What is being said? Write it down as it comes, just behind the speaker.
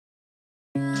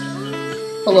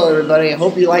Hello everybody, I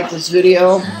hope you like this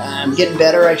video. I'm getting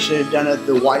better. I should have done it at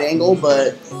the wide angle,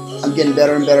 but I'm getting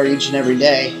better and better each and every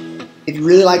day. If you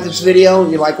really like this video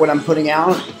and you like what I'm putting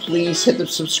out, please hit the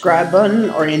subscribe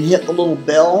button and hit the little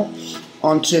bell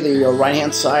onto the right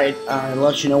hand side and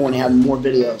let you know when you have more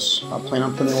videos. I plan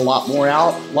on putting a lot more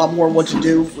out, a lot more what to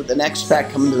do with the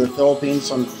expat coming to the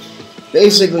Philippines, on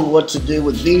basically what to do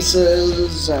with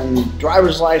visas and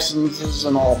driver's licenses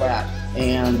and all that.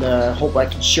 And hope I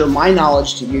can share my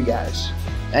knowledge to you guys.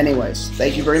 Anyways,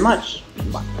 thank you very much.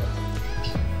 Bye.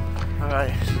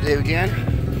 Alright, it's Dave again.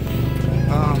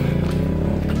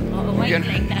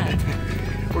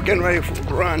 We're getting ready for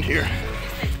a run here.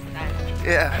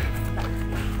 Yeah.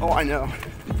 Oh, I know.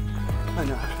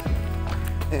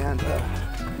 And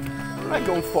we're not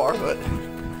going far, but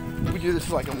we do this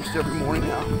like almost every morning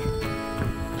now.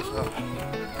 So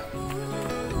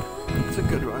it's a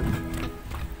good run.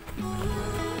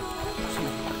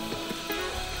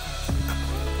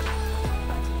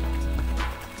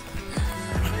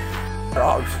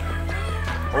 Dogs.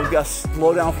 Always got to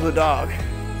slow down for the dog.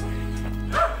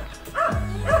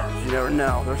 You never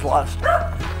know. There's a lot of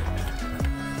stuff.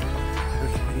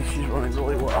 She's running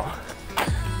really well.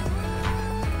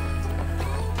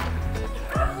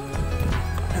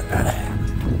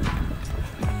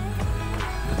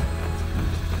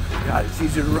 God, it's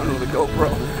easier to run with a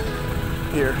GoPro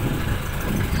here.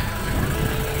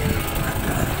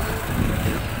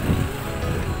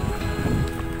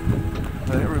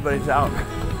 But everybody's out at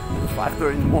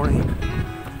 5:30 in the morning.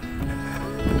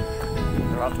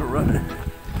 They're out there running,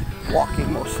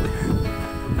 walking mostly,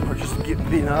 or just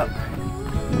being up.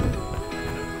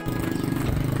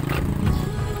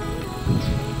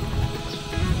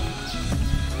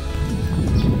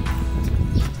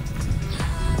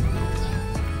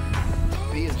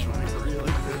 B is running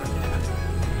really good.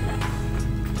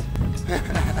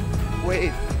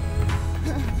 Wave.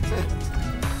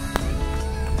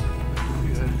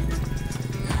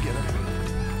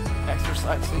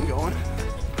 Exercise thing going.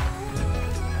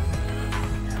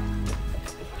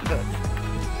 But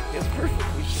it's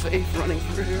perfectly safe running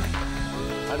through here.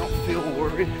 I don't feel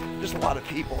worried. Just a lot of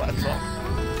people, that's all.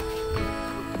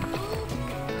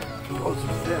 The roads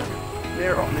are thin,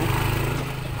 narrow, man.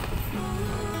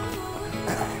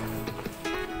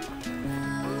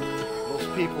 Most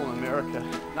people in America,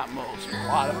 not most, but a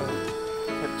lot of them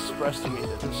have expressed to me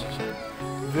that this is a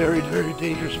very, very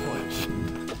dangerous place.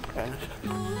 And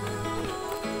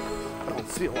I don't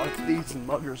see a lot of thieves and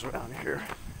muggers around here.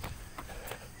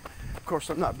 Of course,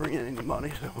 I'm not bringing any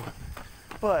money, so,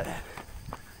 but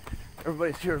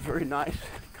everybody's here very nice,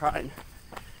 kind,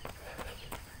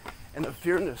 and the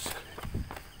fairness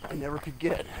I never could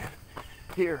get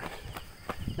here.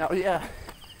 Now, yeah,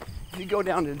 if you go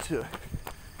down into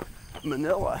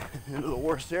Manila, into the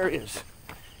worst areas,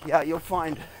 yeah, you'll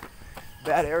find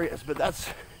bad areas, but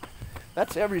that's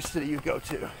every city you go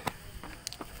to.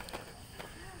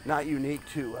 Not unique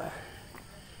to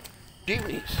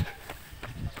jeepneys.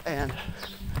 And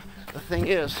the thing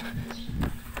is,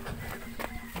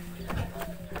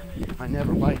 I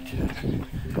never like to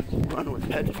run with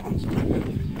headphones.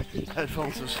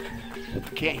 Headphones is, you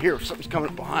can't hear if something's coming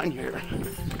up behind you here,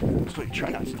 so you try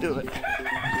not to do it.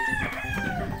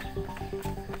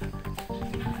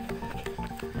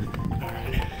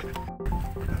 Alright.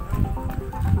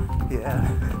 Yeah.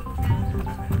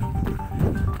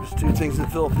 There's two things in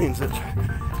the Philippines that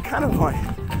kind of my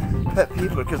pet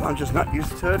peeve because I'm just not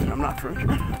used to it and I'm not from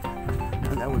here.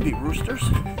 And that would be roosters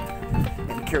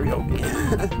and karaoke.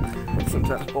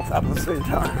 Sometimes both happen at the same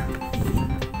time.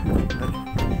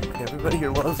 But everybody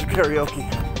here loves the karaoke,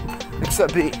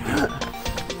 except me.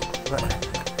 But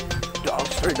dogs,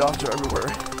 stray dogs are everywhere.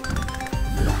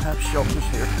 They don't have shelters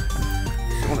here.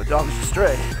 So when a dog is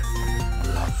stray,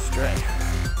 the dog's stray.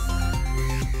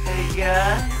 Hey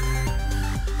guy.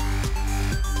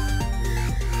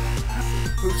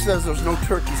 Who says there's no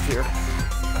turkeys here?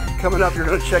 Coming up, you're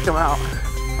gonna check them out.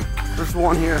 There's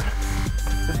one here.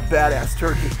 This badass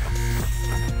turkey.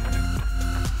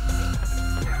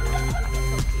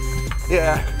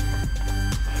 Yeah.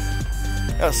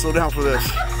 Gotta slow down for this.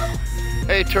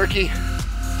 Hey, turkey.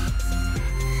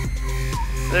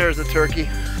 There's a turkey.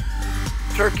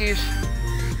 Turkeys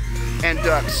and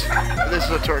ducks. This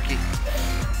is a turkey.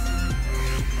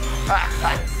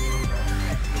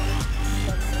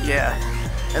 Yeah.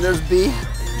 And there's B.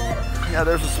 Yeah,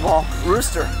 there's a small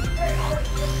rooster.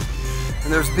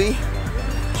 And there's B.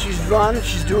 She's run,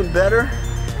 she's doing better.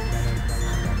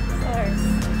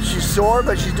 She's sore,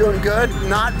 but she's doing good.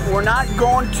 We're not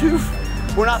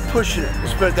pushing it.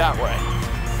 Let's put it that way.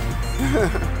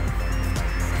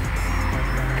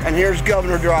 And here's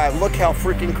Governor Drive. Look how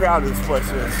freaking crowded this place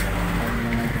is.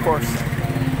 Of course,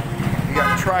 you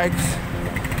got trikes,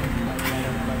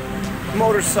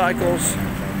 motorcycles.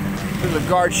 There's a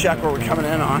guard shack where we're coming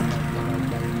in on.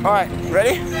 All right,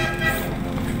 ready?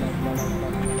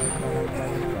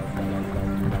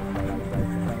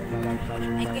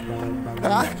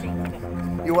 Huh?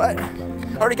 You what?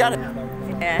 Already got it.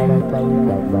 Yeah.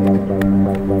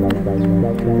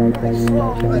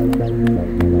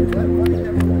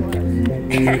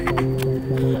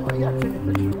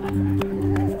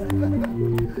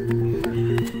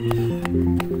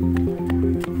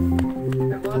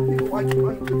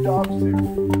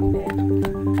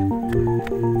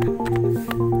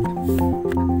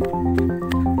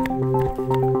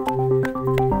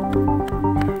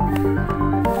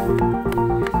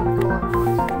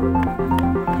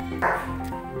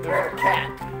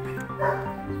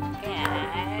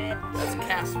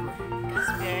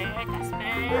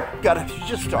 She's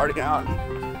just starting out.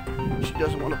 She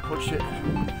doesn't want to push it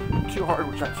too hard,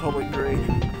 which I totally agree.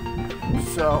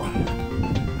 So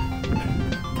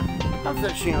I'm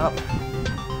finishing up.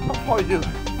 I'll probably do,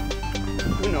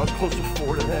 close to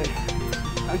 4 today.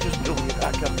 I'm just building it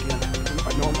back up again to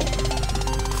my normal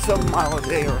 7 mile a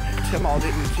day or 10 mile a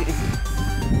day routine.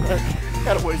 But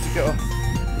got a ways to go.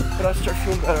 But I start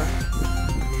feeling better.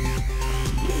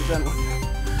 Getting done with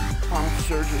chronic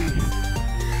surgery,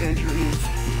 injuries.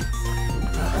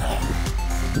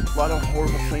 A lot of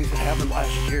horrible things that happened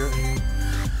last year.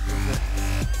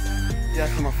 The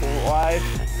death of my former wife,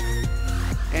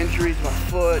 injuries to my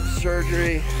foot,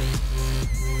 surgery.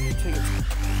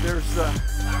 There's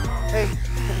hey,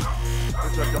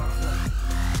 there's our dog.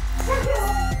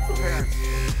 Parents,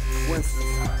 Winston.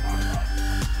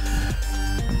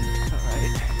 All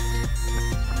right.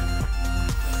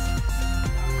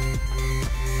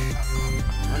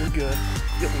 Running good,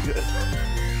 feeling good.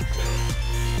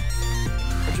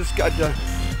 I just got done.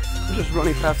 I'm just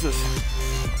running past this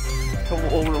couple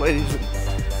of older ladies and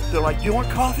they're like, "Do you want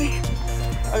coffee?"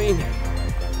 I mean,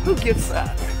 who gets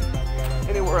that?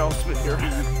 Anywhere else but here.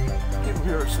 People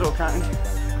here are so kind.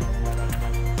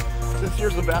 This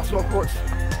here's the basketball courts.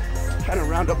 Kind of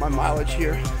round up my mileage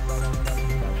here.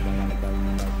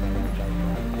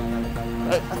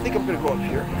 I think I'm gonna go up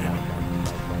here.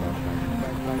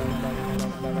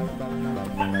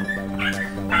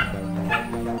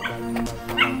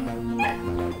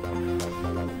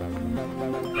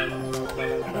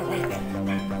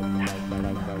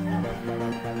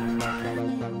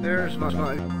 There's my,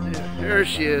 there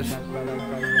she is.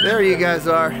 There you guys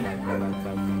are.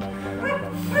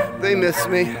 They miss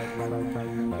me.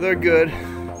 They're good.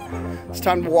 It's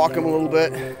time to walk them a little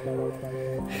bit.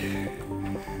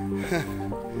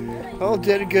 Oh,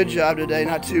 did a good job today,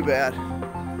 not too bad.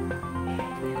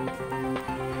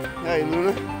 Hey,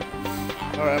 Luna.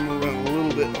 All right, I'm gonna run a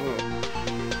little bit.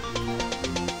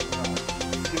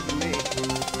 Excuse me. He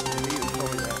even told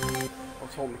me that. I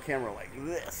was holding the camera like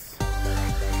this.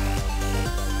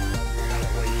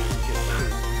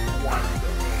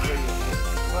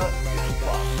 Well, it's a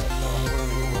process, so I'm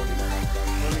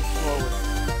learning slowly.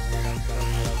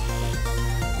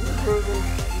 I'm improving,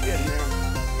 getting there.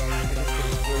 I just put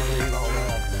the surgery and all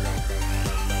that.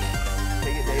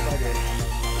 Take it day by day.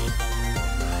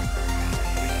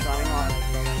 Signing off.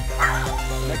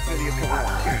 Next video coming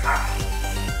up.